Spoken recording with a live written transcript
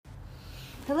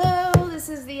Hello, this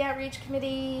is the Outreach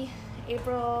Committee,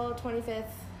 April 25th,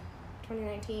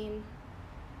 2019.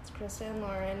 It's Krista and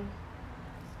Lauren,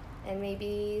 and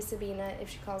maybe Sabina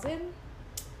if she calls in.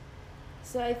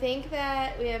 So I think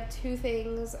that we have two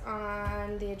things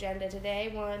on the agenda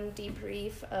today. One,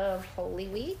 debrief of Holy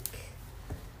Week.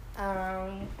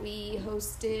 We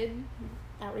hosted,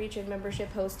 Outreach and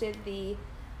Membership hosted the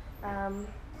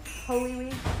Holy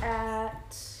Week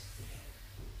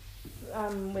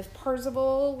with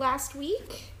Parzival last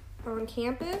week on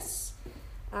campus.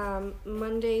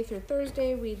 Monday through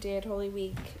Thursday, we did Holy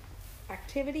Week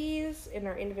activities in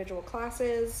our individual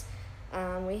classes.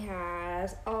 We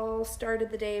had all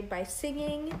started the day by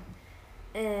singing,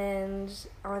 and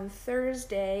on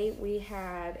Thursday, we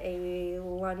had a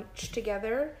lunch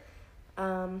together.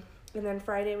 And then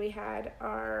Friday, we had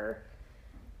our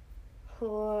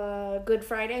Good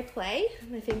Friday play,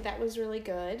 and I think that was really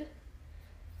good.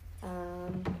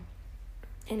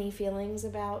 Any feelings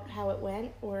about how it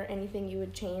went or anything you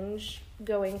would change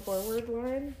going forward,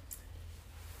 Lauren?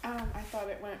 I thought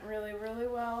it went really, really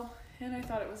well, and I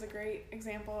thought it was a great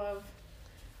example of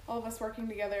all of us working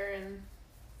together and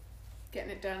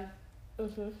getting it done.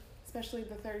 Mm-hmm. Especially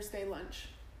the Thursday lunch.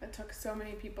 It took so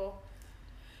many people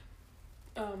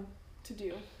to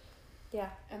do. Yeah.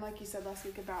 And like you said last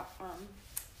week about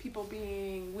people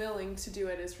being willing to do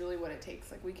it is really what it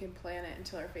takes. Like, we can plan it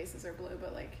until our faces are blue,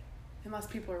 but like, unless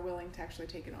people are willing to actually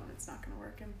take it on, it's not going to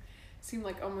work. And it seemed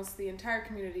like almost the entire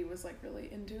community was like really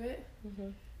into it. Mm-hmm.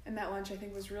 And that lunch, I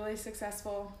think, was really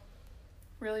successful,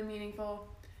 really meaningful.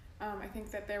 I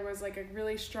think that there was like a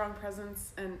really strong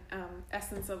presence and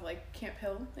essence of like Camp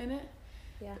Hill in it.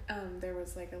 Yeah. There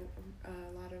was like a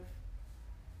lot of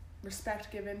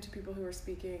respect given to people who were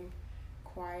speaking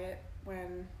quiet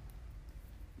when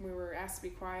we were asked to be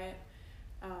quiet.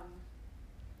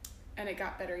 And it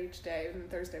got better each day. And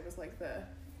Thursday was like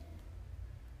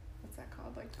what's that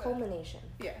called? Like the Culmination.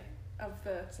 Yeah. Of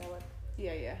the. Is that what?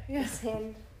 Yeah.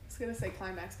 And I was gonna say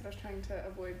climax, but I was trying to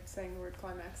avoid saying the word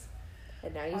climax.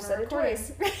 now you said it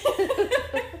twice.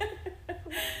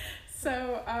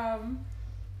 So,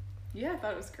 yeah, I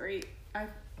thought it was great.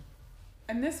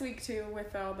 And this week too,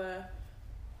 with all the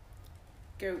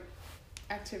goat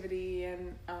activity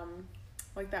and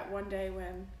like that one day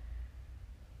when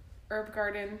Herb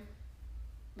Garden,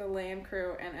 the land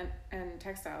crew, and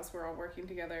textiles were all working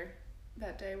together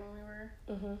that day when we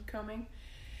were combing.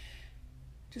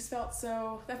 Just felt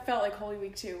like Holy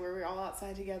Week too, where we were all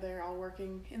outside together, all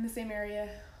working in the same area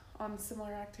on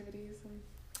similar activities. And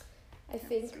I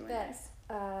think really that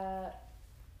nice.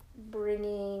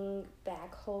 Bringing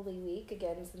back Holy Week,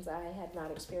 again, since I had not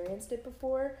experienced it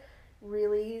before,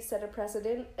 really set a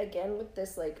precedent, again, with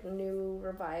this like new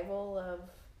revival of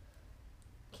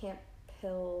Camp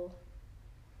Hill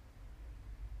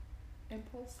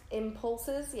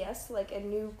impulses, yes, like a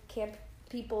new camp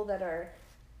people that are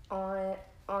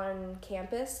on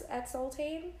campus at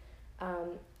Sultane.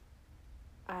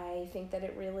 I think that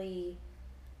it really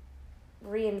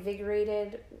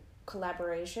reinvigorated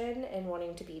collaboration and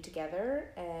wanting to be together,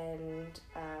 and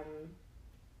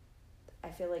I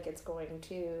feel like it's going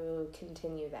to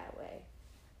continue that way,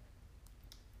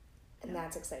 and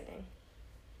that's exciting.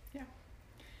 Yeah.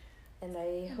 And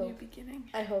I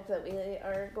hope that we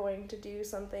are going to do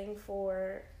something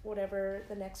for whatever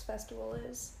the next festival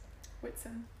is.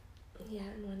 Whitsun. Yeah,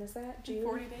 and when is that? June?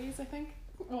 40 days, I think.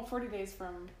 Well, 40 days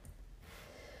from,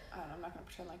 I don't know, I'm not going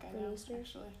to pretend like I know, Easter?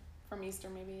 actually. From Easter,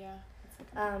 maybe, yeah.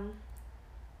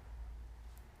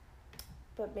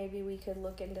 But maybe we could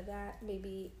look into that.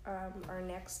 Maybe our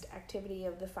next activity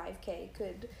of the 5K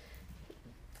could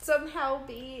somehow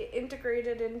be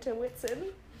integrated into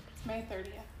Whitsun. It's May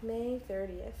 30th. May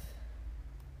 30th.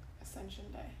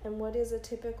 Ascension Day. And what is a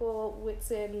typical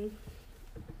Whitsun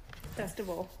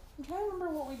festival? I'm trying to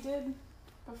remember what we did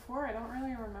before. I don't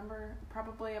really remember.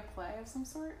 Probably a play of some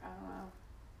sort. I don't know.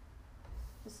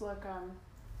 Just look.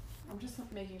 I'm just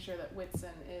making sure that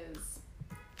Whitsun is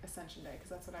Ascension Day, because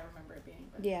that's what I remember it being.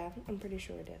 But Yeah, I'm pretty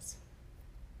sure it is.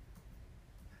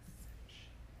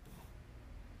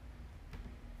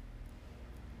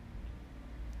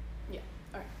 Yeah.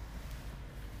 All right.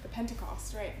 The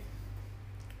Pentecost, right?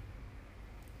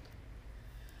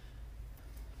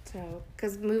 So,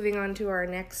 because moving on to our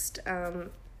next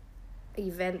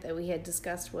event that we had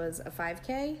discussed was a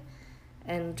 5K,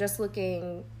 and just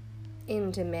looking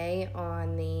into May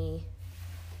on the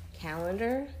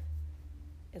calendar,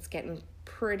 it's getting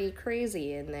pretty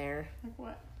crazy in there. Like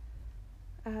what?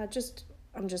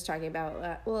 I'm just talking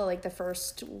about, like the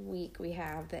first week we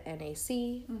have the NAC,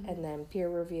 and then peer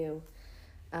review,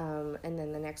 and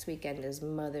then the next weekend is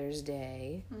Mother's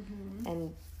Day,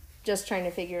 and just trying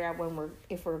to figure out when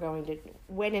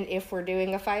and if we're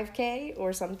doing a 5K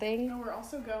or something. No, we're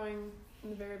also going in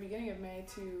the very beginning of May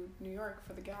to New York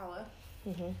for the gala.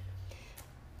 Mm-hmm.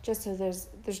 Just so there's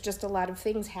just a lot of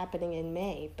things happening in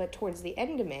May, but towards the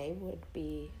end of May would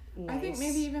be nice. I think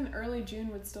maybe even early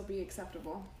June would still be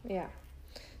acceptable. Yeah.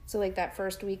 So like that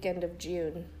first weekend of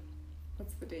June.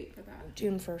 What's the date for that?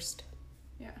 June 1st.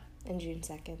 Yeah. And June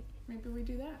 2nd. Maybe we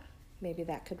do that. Maybe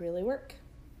that could really work.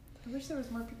 I wish there was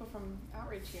more people from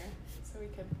Outreach here so we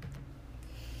could,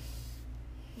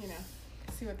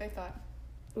 see what they thought.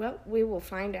 Well, we will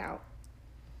find out.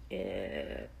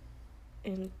 I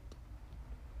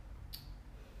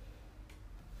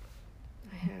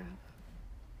have.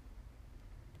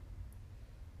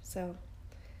 So,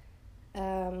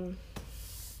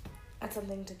 that's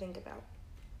something to think about.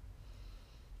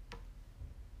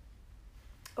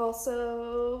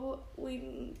 Also,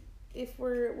 we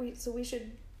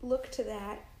should look to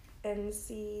that and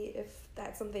see if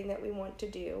that's something that we want to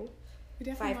do. We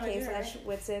definitely 5K want / to do it.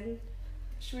 Whitson.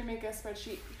 Should we make a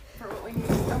spreadsheet for what we need?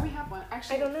 Oh, we have one.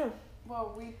 Actually, I don't know.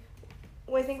 Well,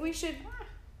 I think we should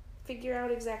figure out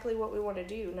exactly what we want to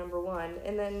do, number one,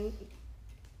 and then.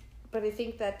 But I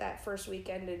think that first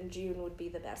weekend in June would be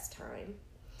the best time.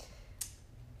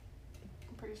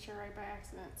 I'm pretty sure I by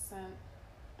accident sent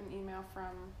an email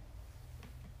from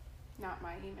not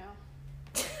my email.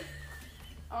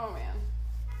 Oh man,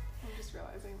 I'm just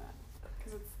realizing that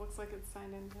because it looks like it's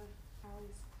signed into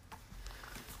Allie's.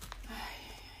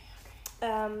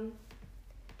 Okay.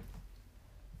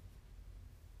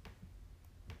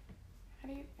 How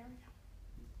do you? There we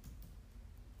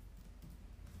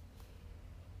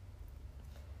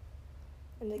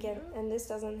go. And again, and this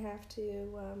doesn't have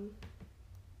to.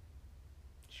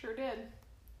 Sure did.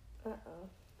 Uh-oh.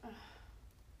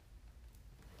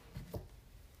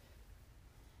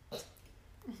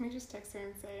 Let me just text her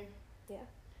and say. Yeah.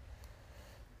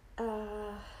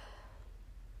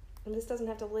 And this doesn't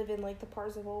have to live in like the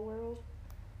Parzival world,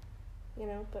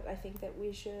 but I think that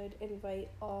we should invite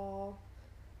all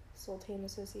Sultane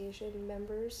Association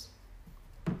members,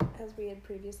 as we had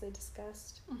previously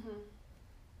discussed. Mm-hmm. Oh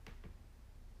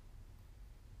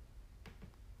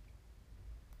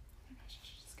my gosh, I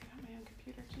should just get out my own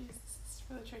computer. Jeez, this is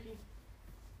really tricky.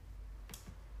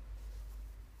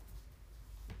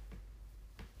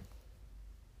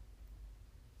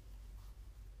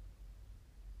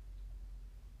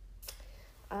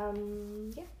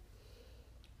 Yeah.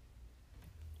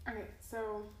 Okay, so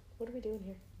What are we doing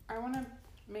here? I want to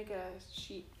make a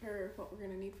sheet for what we're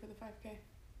going to need for the 5K.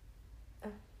 Oh,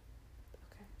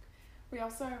 okay. We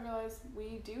also, I realized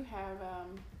we do have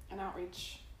an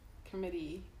outreach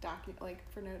committee document, like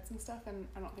for notes and stuff, and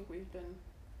I don't think we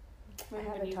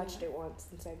haven't touched it once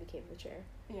since I became the chair.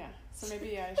 Yeah, so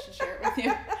maybe I should share it with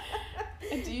you.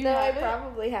 Do you No, have I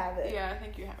probably have it. Yeah, I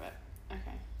think you have it.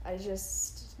 Okay. I'm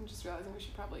just realizing we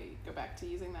should probably go back to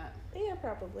using that. Yeah,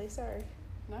 probably. Sorry.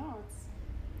 No,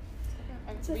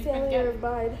 It's a failure of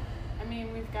mine. I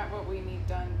mean, we've got what we need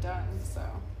done, so.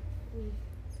 Mm.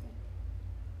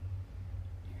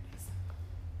 Here it is.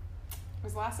 It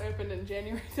was last opened in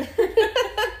January 3rd.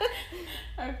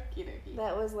 Okie dokie.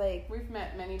 That was like... We've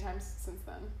met many times since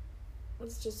then.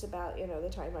 It's just about, the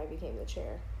time I became the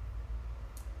chair.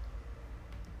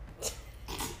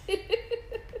 You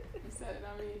said it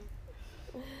on me.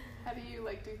 How do you,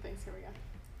 do things? Here we go.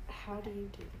 How do you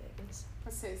do things?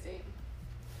 What's today's date?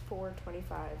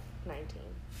 4/25/19.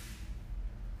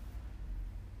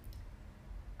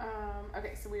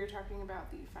 Okay, so we were talking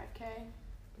about the 5K.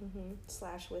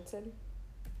 Mm-hmm. / Whitson.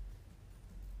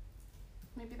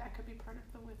 Maybe that could be part of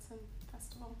the Whitson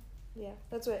Festival. Yeah,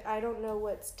 that's what... I don't know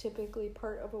what's typically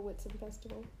part of a Whitson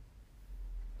Festival.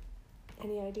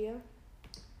 Any idea?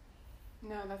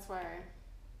 No, that's why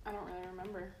I don't really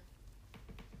remember.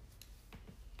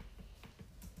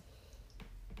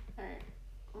 Alright,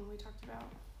 when we talked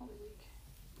about Holy Week.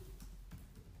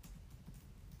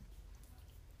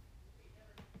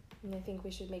 And I think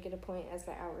we should make it a point as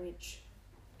the outreach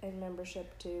and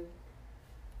membership to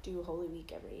do Holy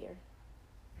Week every year.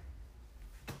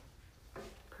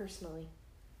 Personally.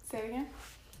 Say it again?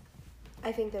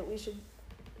 I think that we should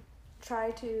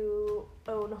try to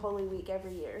own Holy Week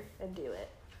every year and do it.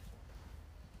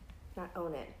 Not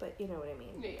own it, but you know what I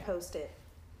mean. Yeah. Host it.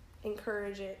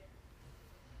 Encourage it.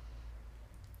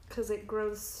 Because it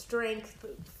grows strength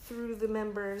through the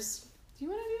members. Do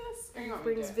you want to do this? Or you want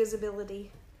me to Brings do it?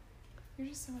 visibility. You're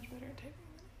just so much better at typing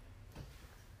than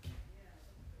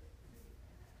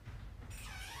I am.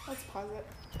 Let's pause it.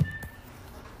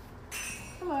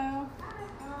 Hello. Hi,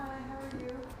 how are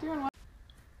you? Doing what?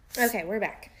 Okay, we're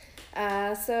back.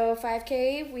 So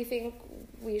 5K, we think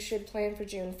we should plan for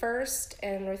June 1st,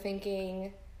 and we're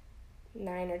thinking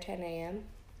 9 or 10 a.m.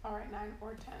 All right, 9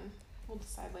 or 10. We'll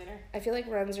decide later. I feel like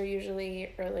runs are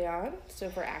usually early on, so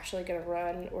if we're actually going to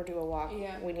run or do a walk,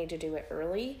 we need to do it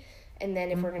early. And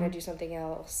then if we're going to do something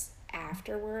else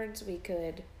afterwards, we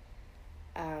could,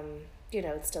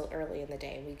 it's still early in the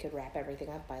day. We could wrap everything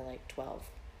up by like 12.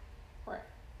 Right.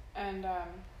 And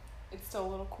it's still a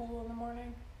little cool in the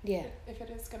morning. Yeah. If it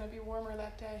is going to be warmer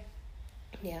that day.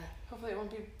 Yeah. Hopefully it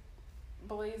won't be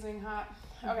blazing hot.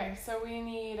 Okay, so we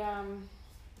need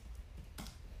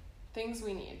things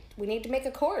we need. We need to make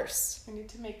a course. We need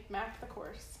to map the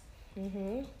course.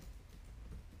 Mm-hmm.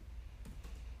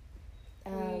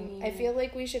 I feel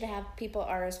like we should have people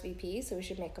RSVP, so we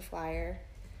should make a flyer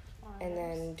and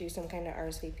then do some kind of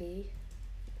RSVP.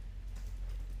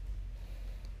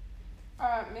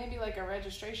 Maybe like a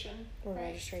registration. Or right?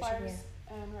 registration, Flyers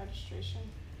yeah. and registration.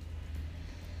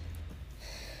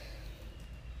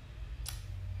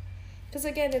 Because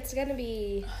again, it's gonna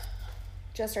be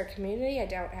just our community.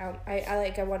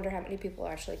 I wonder how many people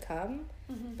actually come.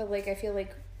 Mm-hmm. But like, I feel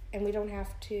like, and we don't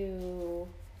have to.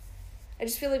 I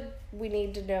just feel like we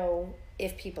need to know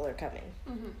if people are coming,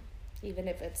 even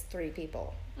if it's 3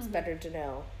 people. It's better to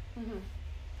know. Mm-hmm.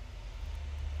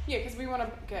 Yeah, because we want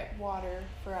to get water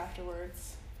for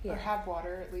afterwards, or have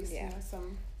water at least.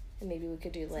 Some. And maybe we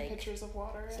could do like pictures of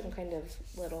water. Some kind of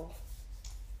little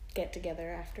get together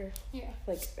after. Yeah.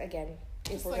 Like again,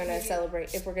 Just if we're like gonna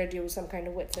celebrate, if we're gonna do some kind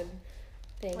of Whitsun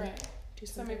thing. Right.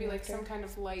 So maybe like some kind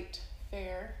of light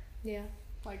fare. Yeah.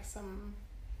 Like some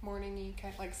morning-y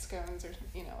kind of like scones or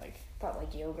like. Thought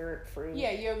like yogurt, fruit.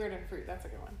 Yeah, yogurt and fruit. That's a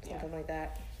good one. Something like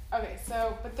that. Okay,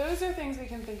 so but those are things we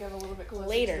can think of a little bit closer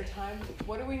later to the time.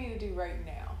 What do we need to do right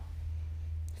now?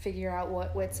 Figure out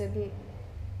what Whitsun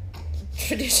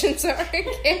traditions are in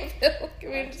Campbell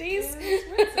communities.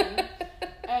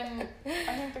 And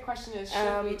I think the question is,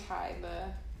 should we tie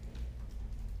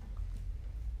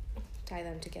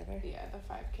them together? Yeah, the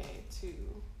 5K to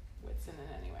Whitsun in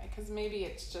any way, because maybe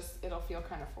it'll feel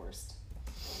kind of forced.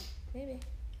 Maybe.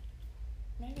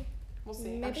 We'll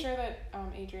see. Maybe. I'm sure that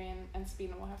Adrian and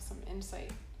Sabina will have some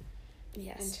insight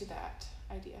into that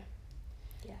idea.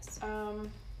 Yes.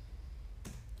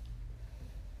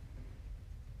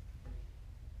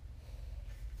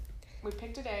 We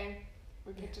picked a day.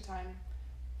 We picked a time.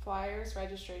 Flyers,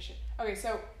 registration. Okay,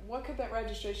 so what could that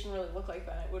registration really look like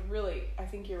then? It would really, I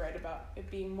think you're right about it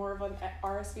being more of an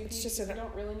RSVP. It's just we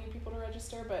don't really need people to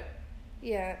register, but...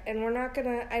 Yeah, and we're not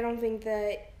gonna, I don't think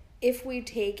that if we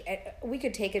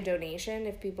could take a donation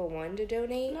if people wanted to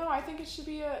donate. No, I think it should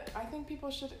be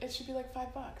it should be like $5.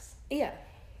 Yeah,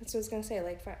 that's what I was gonna say,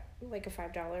 like a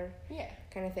 $5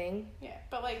 kind of thing. Yeah,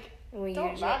 but like,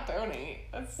 don't not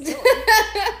donate. That's silly.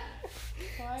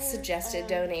 Suggested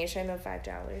donation of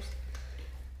 $5.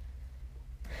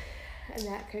 And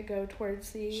that could go towards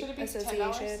the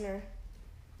association $10?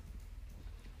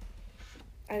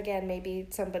 Or again, maybe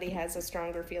somebody has a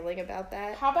stronger feeling about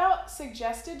that. How about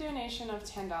suggested donation of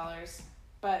 $10,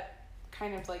 but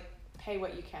kind of like pay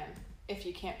what you can if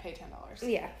you can't pay $10?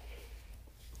 Yeah.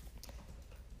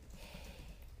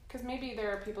 Because maybe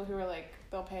there are people who are like,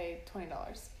 they'll pay $20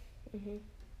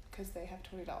 because they have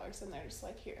 $20 and they're just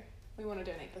like, here, we want to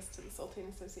donate this to the Saltine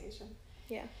Association.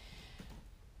 Yeah.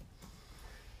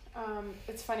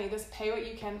 It's funny, this pay what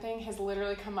you can thing has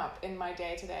literally come up in my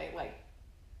day today like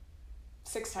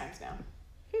 6 times now.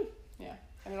 Yeah,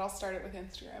 and it all started with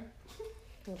Instagram.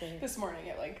 Okay. This morning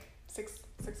at like 6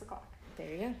 o'clock. There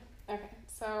you go. Okay,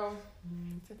 so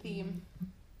it's a theme.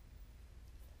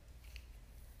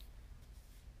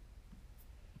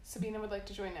 Sabina would like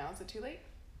to join now. Is it too late?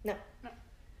 No.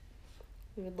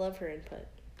 We would love her input.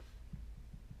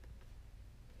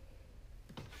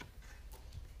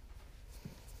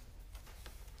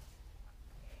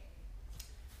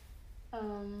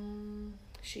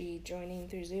 She joining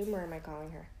through Zoom, or am I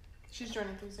calling her? She's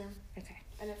joining through Zoom. Okay.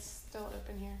 And it's still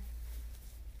open here.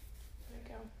 There we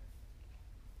go.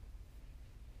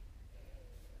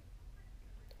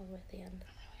 All the way at the end.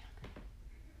 I'm really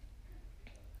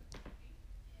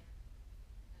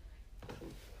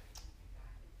hungry.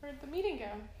 Where'd the meeting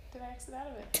go? Did I exit out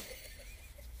of it?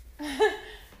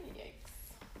 Yikes.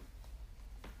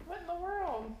 What in the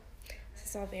world? This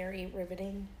is all very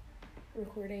riveting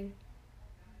recording.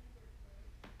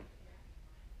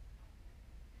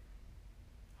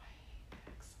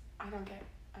 I don't get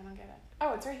it.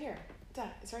 Oh, it's right here. Duh,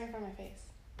 it's right in front of my face.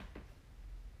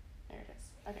 There it is.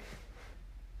 Okay.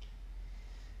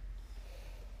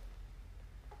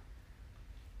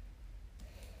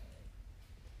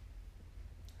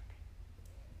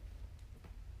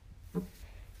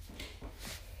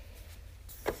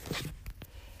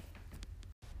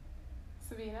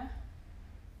 Sabina?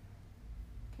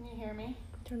 Can you hear me?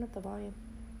 Turn up the volume.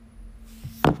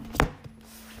 Turn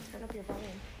up your volume.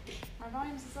 My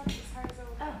volume's up as high as it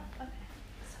will. Oh, okay.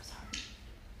 So sorry.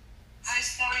 Hi,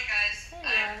 sorry guys.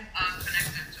 Hey, I'm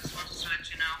connected. Just wanted to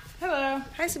let you know. Hello.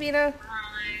 Hi, Sabina.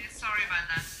 Hi. Sorry about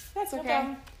that. That's No okay.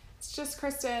 problem. It's just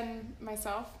Krista and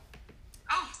myself.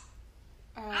 Oh,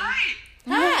 Um, hi.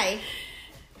 Hi.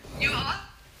 You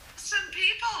awesome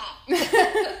people.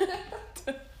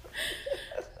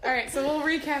 All right, so we'll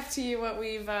recap to you what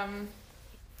we've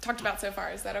talked about so far.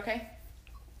 Is that okay?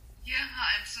 Yeah,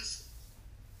 I'm so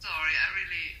sorry. I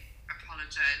really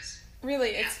apologize.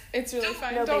 Really, it's really No-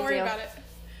 fine. no Don't big worry deal. about it.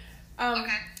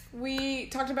 Okay. We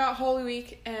talked about Holy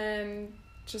Week and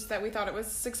just that we thought it was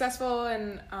successful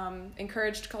and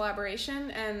encouraged collaboration,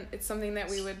 and it's something that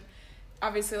we would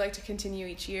obviously like to continue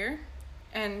each year,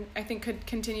 and I think could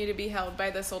continue to be held by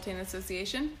the Sultan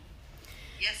Association.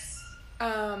 Yes.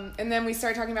 And then we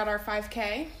started talking about our 5K.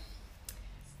 Okay.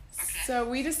 So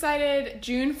we decided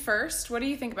June 1st. What do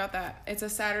you think about that? It's a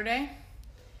Saturday.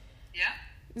 Yeah.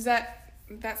 Does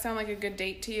that sound like a good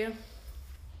date to you?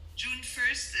 June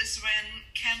 1st is when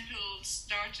Campbell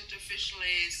started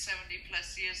officially 70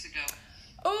 plus years ago.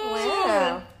 Oh,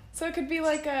 Wow. So it could be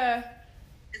like a...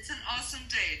 It's an awesome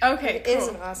date. Okay, It cool. is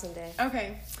an awesome day.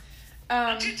 Okay.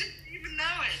 But you didn't even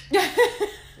know it.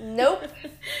 Nope.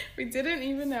 We didn't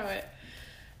even know it.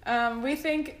 We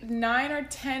think 9 or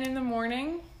 10 in the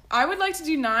morning. I would like to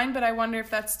do 9, but I wonder if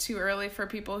that's too early for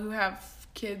people who have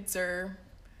kids or...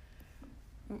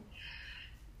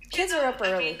 Kids are up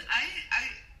I early. mean,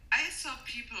 I saw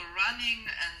people running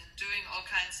and doing all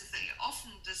kinds of things.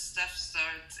 Often this stuff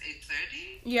starts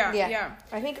 8:30. Yeah, Yeah. yeah.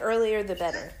 I think earlier the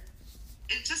better.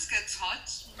 It just gets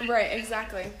hot. Right,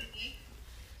 exactly.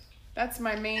 That's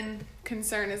my main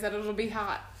concern, is that it'll be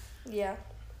hot. Yeah.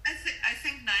 I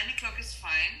think 9 o'clock is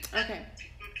fine. and Okay.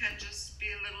 People can just be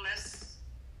a little less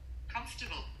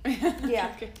comfortable.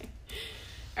 Yeah. Okay.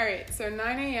 All right, so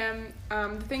 9 a.m.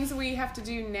 The things that we have to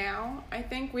do now, I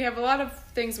think we have a lot of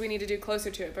things we need to do closer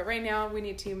to it, but right now we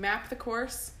need to map the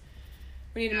course.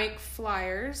 We need to Yeah. make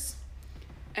flyers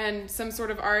and some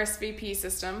sort of RSVP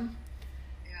system.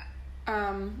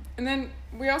 Yeah. And then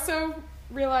we also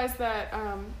realized that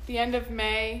the end of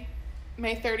May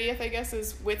 30th, I guess,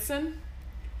 is Whitsun.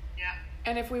 Yeah.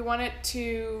 And if we wanted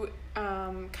to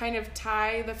kind of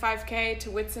tie the 5K to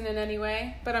Whitsun in any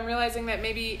way, but I'm realizing that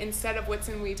maybe instead of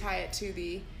Whitsun, we tie it to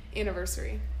the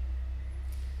anniversary.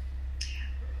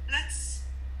 Let's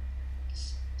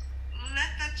let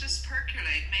that just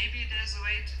percolate. Maybe there's a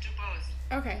way to do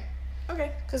both. Okay.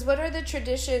 Okay. Because what are the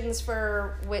traditions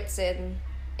for Whitsun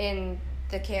in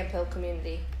the Camp Hill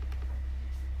community?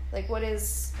 Like, what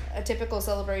is a typical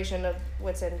celebration of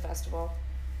Whitsun Festival?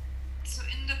 So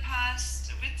in the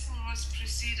past, Whitsun was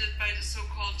preceded by the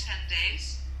so-called 10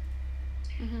 days,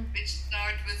 which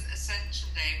start with Ascension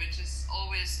Day, which is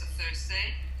always a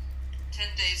Thursday, 10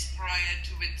 days prior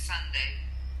to Whitsunday.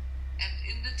 And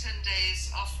in the 10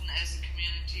 days, often as a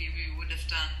community, we would have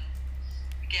done,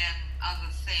 again, other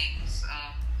things.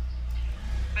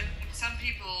 But some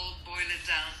people boil it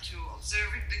down to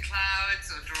observing the clouds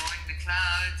or drawing the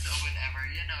clouds or whatever.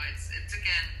 You know, it's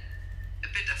again a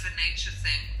bit of a nature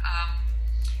thing.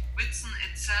 Whitsun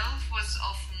itself was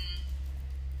often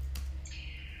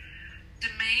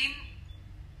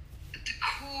the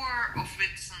core of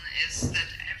Whitsun is that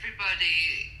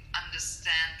everybody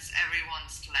understands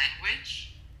everyone's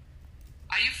language.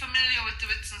 Are you familiar with the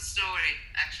Whitsun story,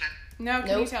 actually? No, can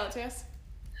you Nope. tell it to us?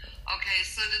 Okay,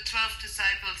 so the 12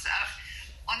 disciples are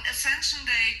on Ascension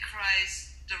Day.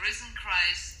 The risen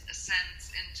Christ, ascends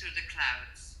into the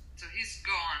clouds. So he's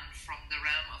gone from the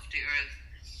realm of the earth.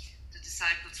 The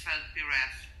disciples felt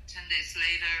bereft. 10 days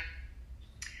later,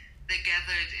 they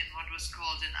gathered in what was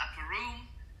called an upper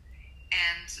room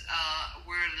and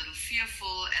were a little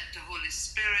fearful, and the Holy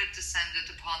Spirit descended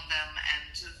upon them,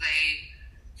 and they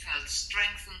felt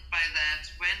strengthened by that,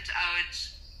 went out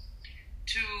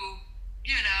to,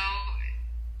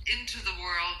 into the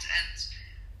world, and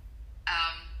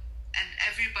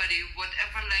everybody,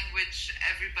 whatever language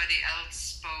everybody else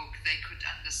spoke, they could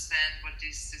understand what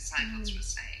these disciples were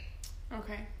saying.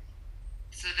 Okay.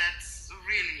 So that's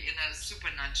really, in a super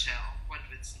nutshell, what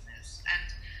Whitsun is. And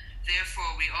therefore,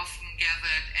 we often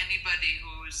gathered anybody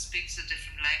who speaks a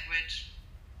different language.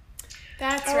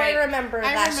 That's Oh, right. I remember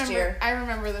last year. I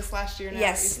remember this last year now.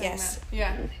 Yes, that you're saying yes. that.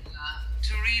 Yeah.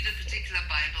 To read a particular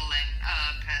Bible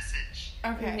passage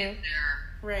Okay. in their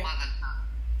Right. mother tongue.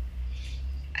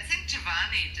 I think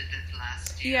Giovanni did it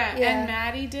last year. Yeah, Yeah. and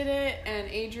Maddie did it, and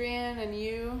Adrian, and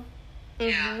you,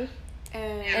 Yeah. Mhm.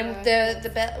 and And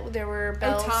there were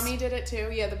bells. Tommy did it too.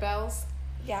 Yeah, the bells.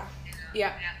 Yeah.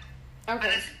 Yeah. But Okay.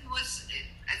 I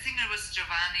think it was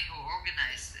Giovanni who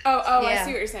organized it. Oh, I Yeah.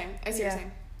 see what you're saying. I see what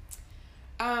you're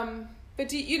saying.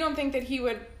 But you don't think that he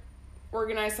would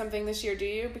organize something this year, do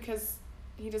you? Because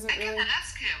he doesn't I really. can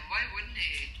ask him. Why wouldn't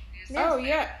he? Oh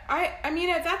yeah. I mean,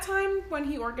 at that time when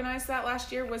he organized that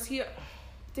last year,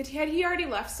 had he already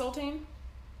left Sultane?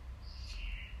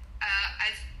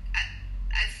 I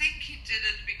think he did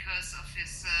it because of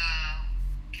his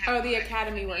The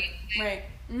academy work. Right.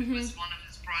 It was one of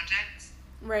his projects.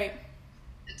 Right.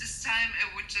 At this time,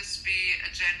 it would just be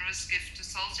a generous gift to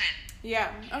Sultane.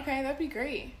 Yeah. Okay, that'd be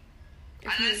great.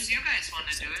 Unless you guys want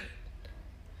to do it.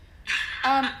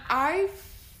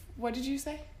 What did you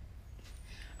say?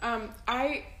 I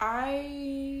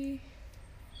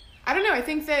don't know. I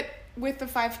think that with the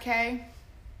 5K,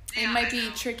 it might be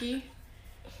tricky.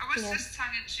 I was just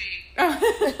tongue in cheek.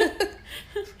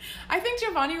 I think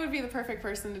Giovanni would be the perfect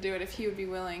person to do it if he would be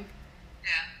willing.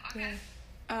 Yeah. Okay.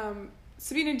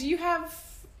 Sabina, do you have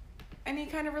any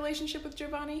kind of relationship with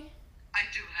Giovanni? I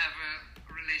do have a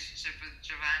relationship with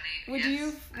Giovanni.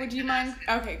 Would you mind?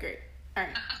 Okay, great. All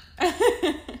right.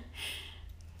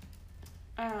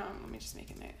 Let me just make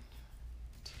a note.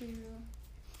 2.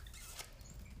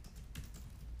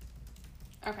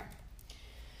 Okay.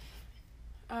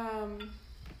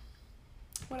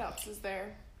 What else is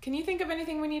there? Can you think of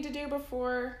anything we need to do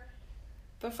before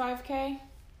the 5K?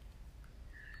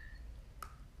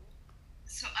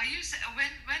 So are you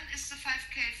when is the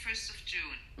 5K? 1st of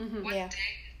June? Mm-hmm. What Yeah. day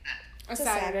is that? A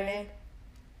Saturday.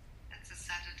 That's a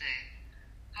Saturday.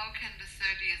 How can the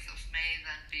 30th of May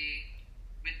then be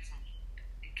Whitsun?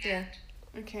 It can't.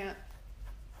 I can't.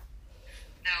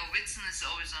 No, Whitsun is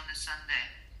always on a Sunday.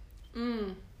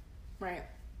 Right.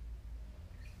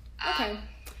 Okay.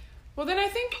 Well, then I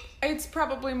think it's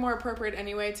probably more appropriate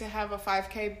anyway to have a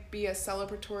 5K be a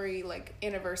celebratory, like,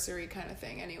 anniversary kind of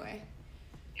thing anyway.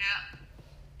 Yeah.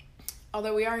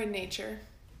 Although we are in nature.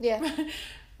 Yeah.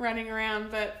 Running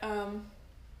around, but, hi.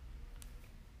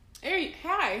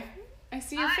 I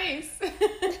see your face. I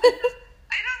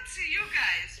don't see you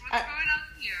guys. What's going on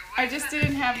here? I just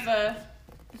didn't have the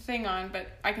thing on, but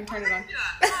I can turn it on.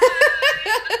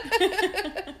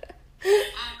 Oh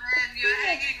man, you're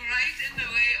hanging right in the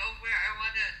way of where I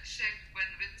want to check when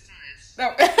Vincent is.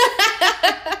 Oh.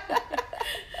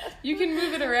 You can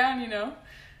move it around, you know.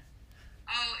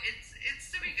 Oh, it's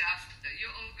the week after.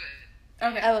 You're all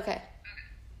good. Okay. Oh, okay.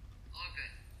 All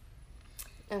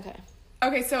good. Okay.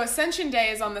 Okay, so Ascension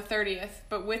Day is on the 30th,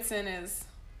 but Whitsun is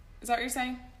that what you're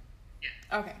saying?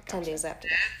 Yeah. Okay. 10 days after.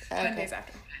 That's 10 days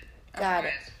after. Got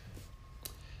it.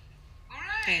 All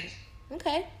right.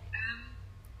 Okay.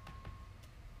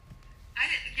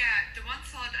 The one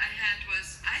thought I had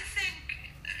was, I think,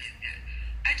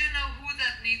 I don't know who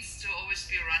that needs to always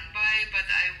be run by, but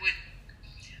I would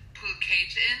pull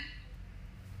Kate in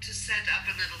to set up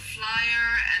a little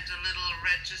flyer and a little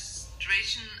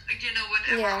registration,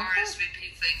 whatever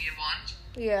RSVP thing you want,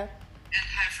 Yeah. and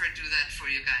have her do that for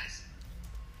you guys.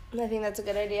 I think that's a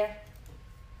good idea.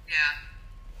 Yeah.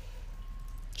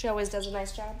 She always does a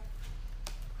nice job.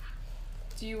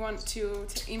 Do you want to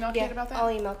email Kate about that?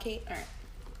 I'll email Kate. All right.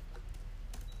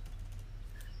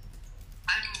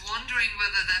 I'm wondering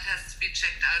whether that has to be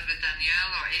checked out with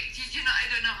Danielle, or I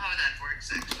don't know how that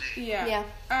works actually. Yeah. Yeah.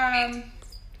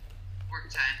 Work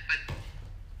time, but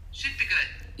should be good.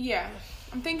 Yeah.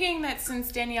 I'm thinking that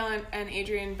since Danielle and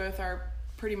Adrian both are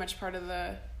pretty much part of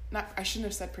the, I shouldn't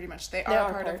have said pretty much, they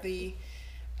are part of the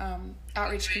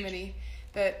outreach committee,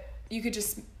 that you could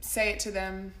just say it to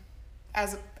them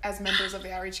as members of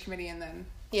the outreach committee and then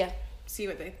see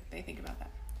what they think about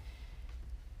that.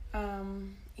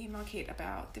 Email Kate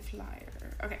about the flyer.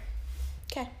 Okay.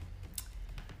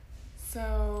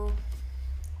 So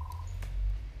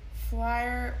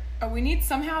flyer. Oh, we need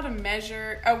somehow to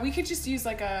measure. Oh, we could just use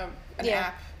like an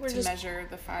app to measure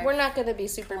the 5. We're not going to be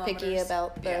super picky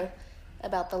kilometers.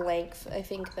 about the length. I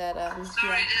think that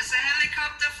Sorry, there's a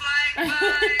helicopter flying by.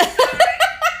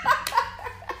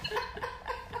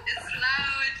 It's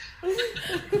loud.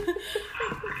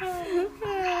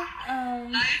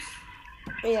 Life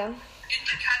yeah. in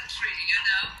the country,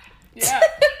 Yeah.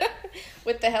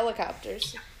 With the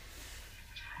helicopters.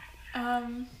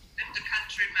 And the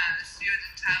country mouse, you're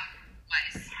the town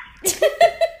mice.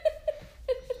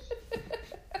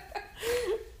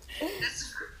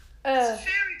 There's a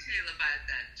fairy tale about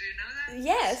that. Do you know that?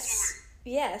 Yes. Story.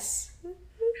 Yes.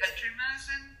 Country mouse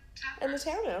and town And the mouse.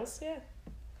 town mouse, yeah.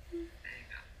 There you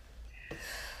go.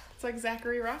 It's like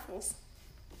Zachary Raffles.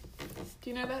 Do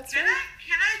you know that story?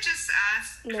 Can I just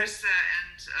ask Krista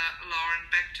and Lauren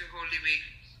back to Holy Week?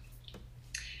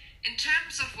 in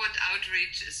terms of what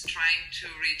outreach is trying to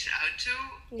reach out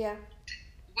to, Yeah.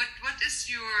 what is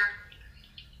your,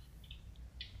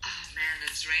 oh man,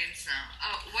 it rains now.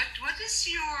 What is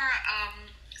your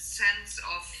sense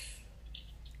of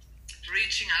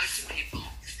reaching out to people?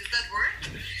 Did that work?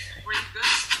 Were you good?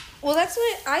 Well, that's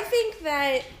what I think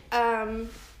that,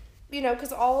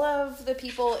 because all of the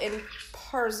people in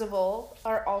Parzival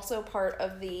are also part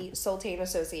of the Sultane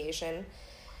Association.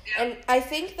 Yeah. And I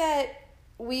think that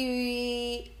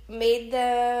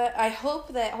I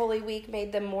hope that Holy Week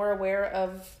made them more aware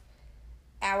of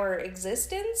our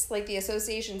existence, like the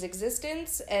association's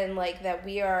existence, and like that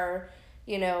we are,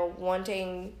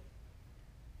 wanting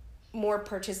more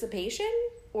participation,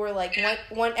 or like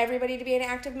want everybody to be an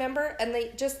active member. And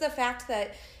just the fact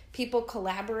that people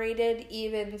collaborated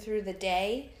even through the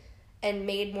day and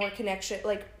made more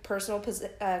personal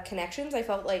connections, I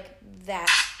felt like that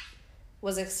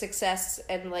was a success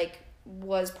and like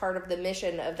was part of the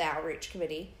mission of the outreach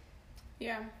committee.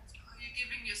 Yeah. Are you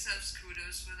giving yourselves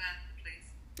kudos for that,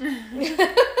 please?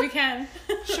 We can.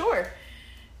 Sure.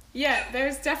 Yeah,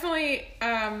 there's definitely,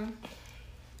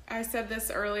 I said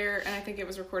this earlier, and I think it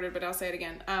was recorded, but I'll say it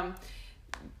again.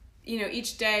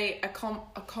 Each day,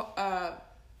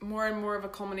 more and more of a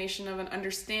culmination of an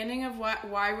understanding of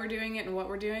why we're doing it and what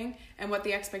we're doing and what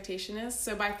the expectation is.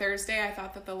 So by Thursday, I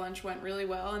thought that the lunch went really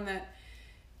well and that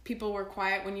people were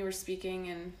quiet when you were speaking,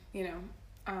 and,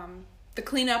 the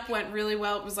cleanup went really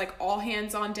well. It was like all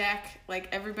hands on deck. Like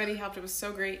everybody helped. It was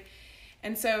so great.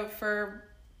 And so for,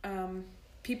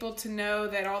 people to know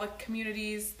that all the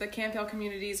communities, the Campbell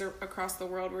communities across the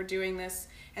world were doing this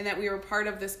and that we were part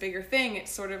of this bigger thing, it's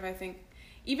sort of, I think,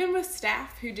 even with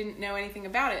staff who didn't know anything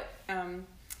about it,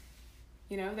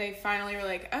 they finally were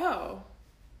like, oh,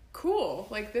 cool.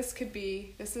 Like this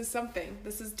is something.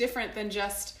 This is different than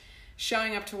just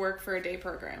showing up to work for a day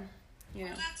program, Well,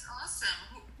 that's awesome.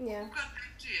 Who got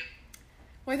back to you?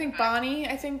 Well, I think Bonnie,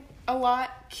 a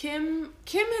lot. Kim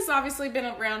has obviously been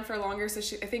around for longer, so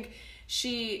I think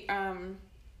she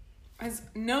has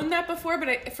known that before,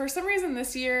 but for some reason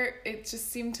this year it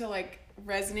just seemed to like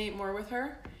resonate more with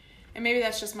her, and maybe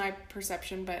that's just my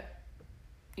perception, but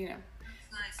Nice.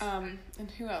 And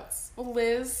who else? Well,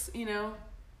 Liz, Yeah.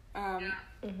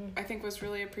 I think was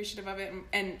really appreciative of it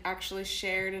and actually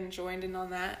shared and joined in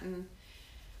on that, and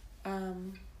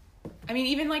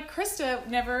even like Krista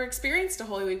never experienced a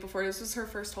Holy Week before. This was her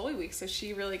first Holy Week, so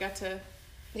she really got to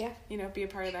be a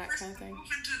part of that kind of thing.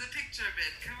 Move into the picture a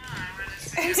bit. Come on, I want to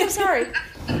see I'm you. so sorry.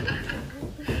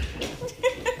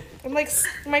 I'm like,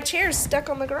 my chair's stuck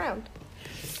on the ground.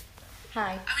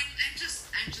 Hi.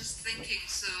 I'm just thinking.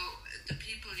 So the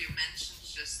people you mentioned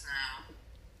just now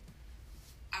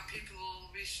are people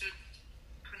we should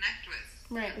connect with.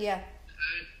 Right. Yeah.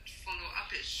 Follow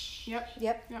up-ish. Yep.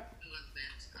 Yep. Yep. A little bit.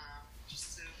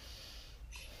 Just to.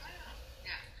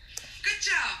 Yeah. Good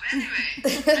job. Anyway. I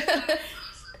thought it was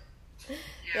awesome.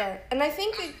 Yeah, and I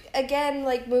think, again,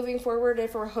 like, moving forward,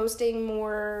 if we're hosting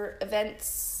more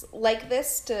events like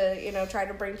this to, try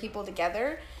to bring people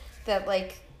together, that,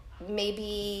 like,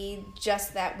 maybe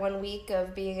just that 1 week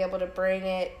of being able to bring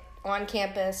it on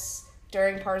campus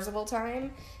during Parzival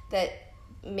time, that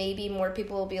maybe more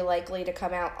people will be likely to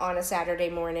come out on a Saturday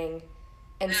morning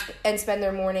and spend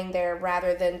their morning there,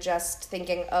 rather than just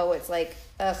thinking, oh, it's like,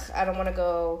 ugh, I don't want to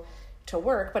go to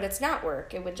work, but it's not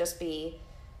work. It would just be,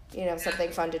 something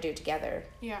fun to do together.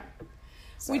 Yeah.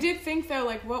 So. We did think, though,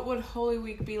 like, what would Holy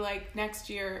Week be like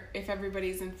next year if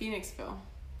everybody's in Phoenixville?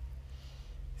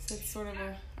 So it's sort of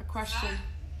a question.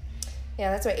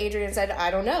 Yeah, that's what Adrian said. I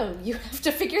don't know. You have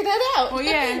to figure that out. Well,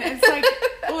 yeah, and it's like,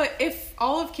 well, if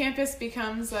all of campus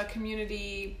becomes a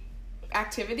community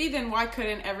activity, then why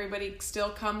couldn't everybody still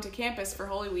come to campus for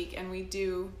Holy Week and we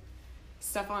do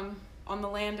stuff on the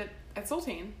land at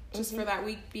Sultane? Just for that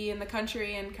week, be in the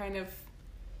country and kind of,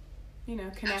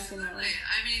 connect in that way.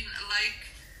 Absolutely. Like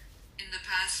in the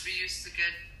past, we used to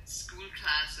get school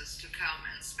classes to come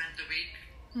and spend a week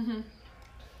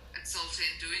at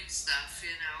Sultane doing stuff.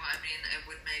 It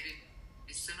would maybe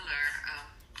be similar.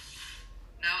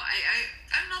 No,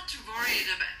 I'm not too worried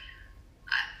about.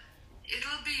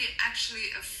 It'll be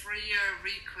actually a freer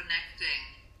reconnecting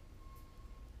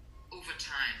over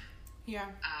time. Yeah.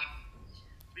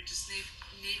 We just need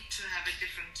to have a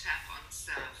different tap on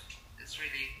stuff. It's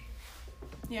really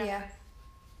Yeah.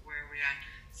 where we are.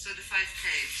 So the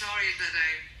 5K. Sorry that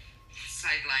I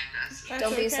sidelined us. That's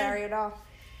Don't be okay. sorry at all.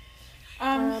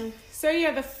 So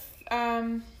yeah,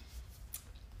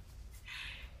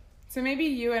 so maybe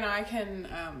you and I can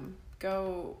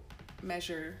go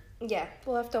measure. Yeah,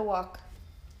 we'll have to walk.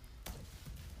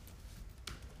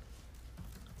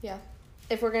 Yeah.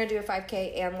 if we're going to do a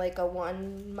 5K and like a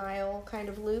 1 mile kind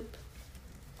of loop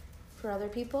for other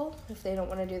people, if they don't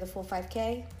want to do the full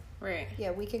 5K. Right.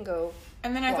 Yeah, we can go.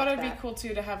 And then I thought it'd that. be cool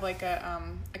too to have like a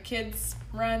kids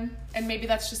run, and maybe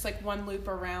that's just like one loop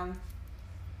around,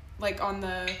 like on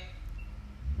the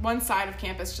one side of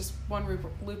campus, just one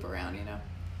loop around, you know.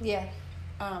 Yeah.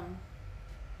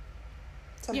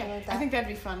 Something Yeah, like that. I think that'd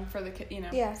be fun for the you know.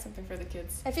 Yeah. Something for the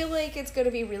kids. I feel like it's going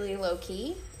to be really low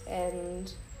key,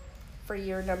 and for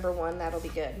year number 1, that'll be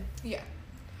good. Yeah.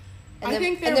 And I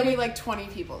think there'll be like 20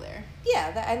 people there.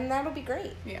 Yeah, and that'll be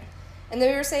great. Yeah. And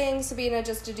then we were saying, Sabina,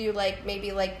 just to do like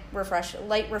maybe like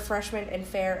light refreshment and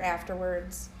fare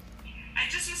afterwards. I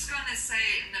just was going to say,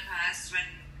 in the past, when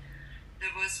there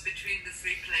was between the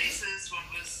 3 places, one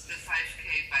was the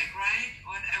 5K bike ride,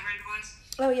 or whatever it was.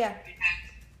 Oh yeah. We had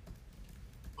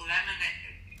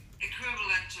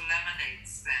equivalent to lemonade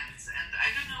stands, and I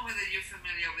don't know whether you're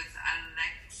familiar with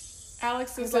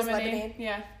Alex's lemonade.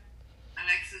 Yeah.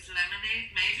 Alex's lemonade.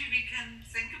 Maybe we can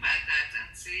think about that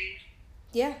and see.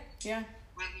 Yeah. Yeah.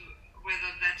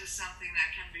 Whether that is something that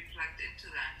can be plugged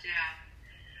into that. Yeah.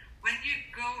 When you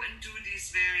go and do these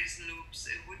various loops,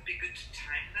 it would be good to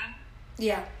time them.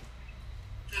 Yeah.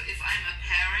 So if I'm a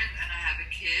parent and I have a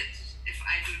kid, if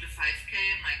I do the 5K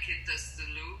and my kid does the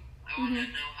loop, I want to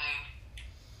know how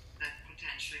that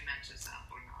potentially matches up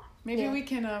or not. Maybe we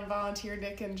can volunteer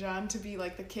Nick and John to be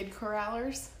like the kid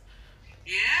corrallers.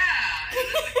 Yeah,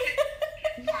 it's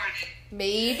a kid party.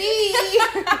 Maybe.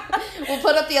 We'll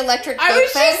put up the electric I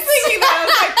was fence. just thinking that. I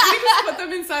was like, we just put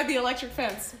them inside the electric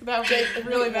fence. That would be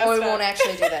really messed up. We won't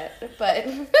actually do that, but...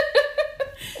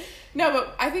 No,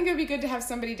 but I think it would be good to have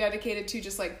somebody dedicated to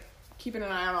just like keeping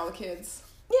an eye on all the kids.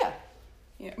 Yeah.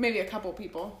 Yeah, maybe a couple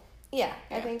people. Yeah,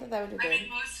 I think that would be I good. mean,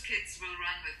 most kids will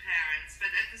run with parents, but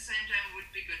at the same time, it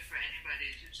would be good for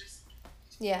anybody to just,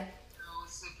 Yeah.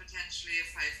 so potentially a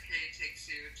 5K takes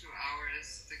you 2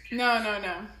 hours. The kids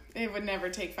No. It would never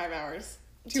take 5 hours.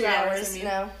 2 hours, I mean.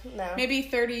 no. Maybe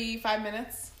 35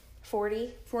 minutes.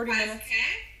 40. 40 minutes. 5K?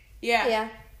 Yeah. Yeah.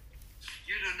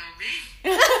 You don't know me.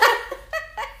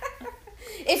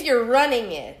 If you're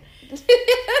running it.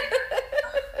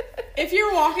 If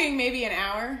you're walking, maybe an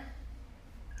hour.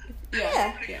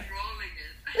 Yeah. Like Yeah. rolling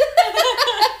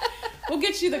it. We'll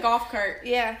get you the golf cart.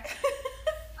 Yeah.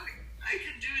 I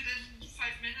can do it in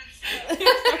 5 minutes.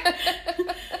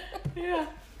 Yeah.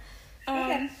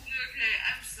 Okay. Okay,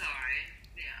 I'm sorry.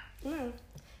 Yeah. No.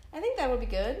 I think that would be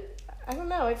good. I don't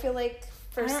know. I feel like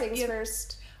first things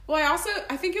first. Well,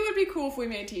 I think it would be cool if we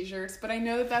made t-shirts, but I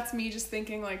know that that's me just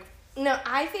thinking like... No,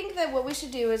 I think that what we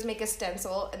should do is make a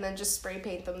stencil and then just spray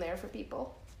paint them there for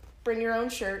people. Bring your own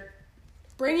shirt.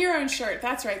 Bring your own shirt.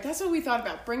 That's right. That's what we thought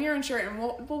about. Bring your own shirt, and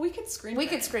we could screen We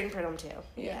print could screen print them too.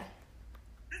 Yeah.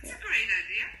 That's a great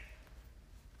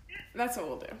idea. That's what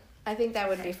we'll do. I think that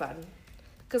would be fun.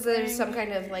 Because there's some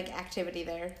kind of like activity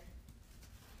there.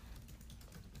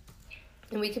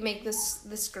 And we could make the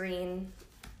screen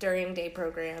during day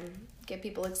program. Get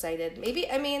people excited. Maybe,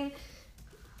 I mean...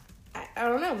 I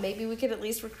don't know. Maybe we could at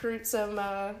least recruit some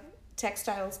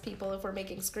textiles people if we're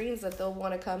making screens that they'll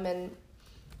want to come and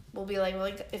we'll be like, well,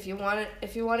 if you want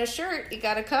a shirt, you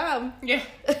gotta come. Yeah.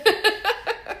 If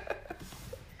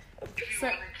you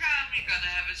want to come, you gotta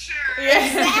have a shirt. Yeah.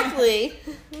 Exactly.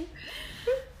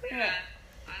 Yeah.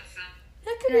 Awesome.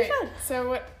 That could be fun. So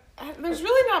what? There's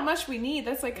really not much we need.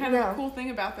 That's like kind of No. a cool thing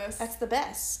about this. That's the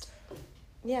best.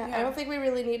 Yeah, Yeah. I don't think we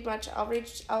really need much.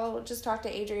 I'll just talk to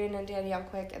Adrian and Danielle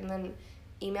quick and then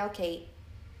email Kate.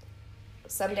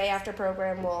 Someday after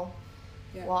program we'll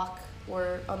walk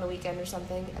or on the weekend or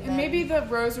something. And then, maybe the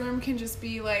Rose Room can just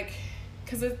be like,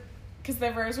 because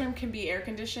the Rose Room can be air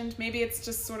conditioned. Maybe it's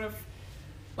just sort of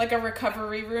like a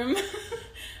recovery room.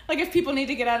 Like if people need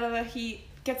to get out of the heat,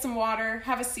 get some water,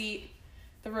 have a seat,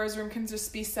 the Rose Room can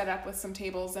just be set up with some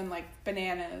tables and like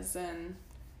bananas and,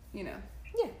 you know.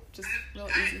 Yeah. Just real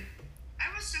easy.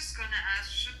 I was just gonna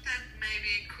ask,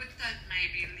 could that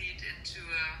maybe lead into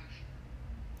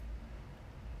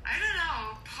I don't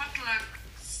know, potluck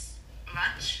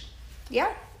lunch?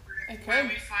 Yeah. Where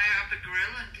we fire up a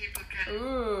grill and people can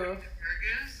Ooh. bring the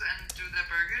burgers and do their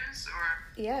burgers,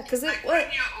 or Yeah, because bring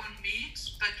your own meat,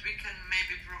 but we can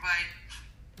maybe provide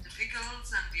the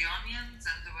pickles and the onions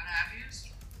and the what have yous.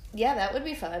 Yeah, that would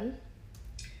be fun.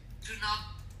 To not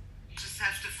just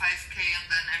have the 5K and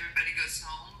then everybody goes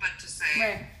home, but to say,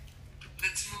 Right.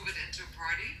 let's move it into a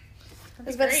party.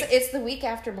 But it's the week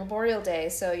after Memorial Day,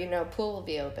 so pool will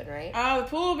be open, right? Oh, the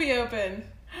pool will be open.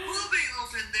 Pool will be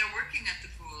open. They're working at the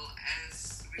pool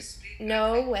as we speak.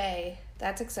 No way.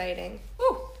 That's exciting.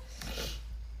 Woo.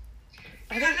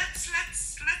 Yeah, let's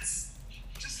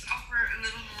just offer a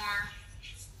little more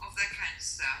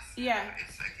Yeah.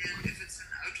 If it's an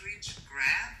outreach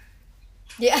grab.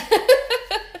 Yeah.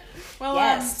 Well,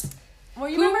 Yes. well,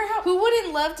 you remember how? Who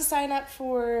wouldn't love to sign up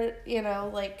for,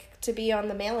 to be on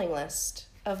the mailing list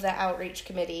of the outreach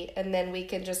committee, and then we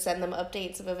can just send them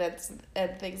updates of events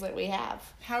and things that we have.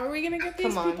 How are we gonna get these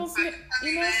Come on. people's What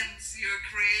emails? events you're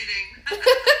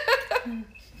creating.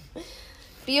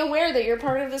 Be aware that you're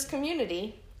part of this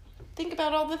community. Think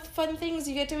about all the fun things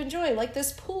you get to enjoy, like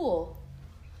this pool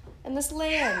and this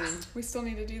land. We still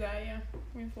need to do that. Yeah,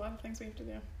 we have a lot of things we have to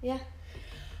do. Yeah.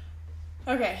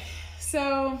 Okay,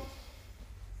 so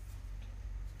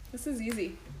this is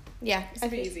easy. Yeah. This will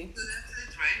be easy. So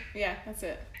that's it, right? Yeah, that's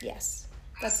it. Yes.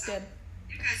 That's good.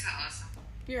 You guys are awesome.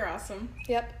 You're awesome.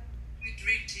 Yep. We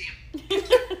dream team.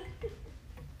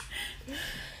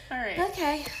 All right.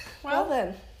 Okay. Well- Well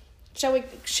then.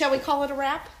 Shall we call it a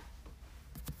wrap?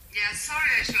 Yeah, sorry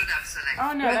I showed up so late.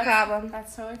 Oh no, No that's, problem.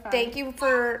 That's totally fine. Thank you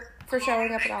for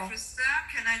showing up at And all. Krista,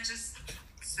 can I just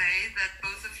say that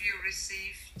both of you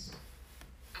received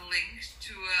a link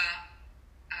to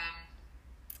a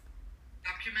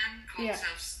document called Yeah.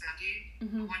 Self-Study. I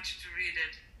want you to read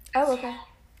it. Oh, It's okay. long.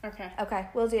 Okay. Okay,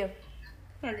 we'll do. Okay.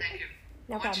 Thank you.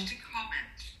 No I want problem. you to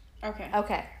comment. Okay.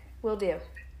 Okay, we'll do.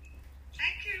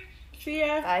 Thank you. See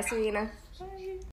ya. Bye, Serena.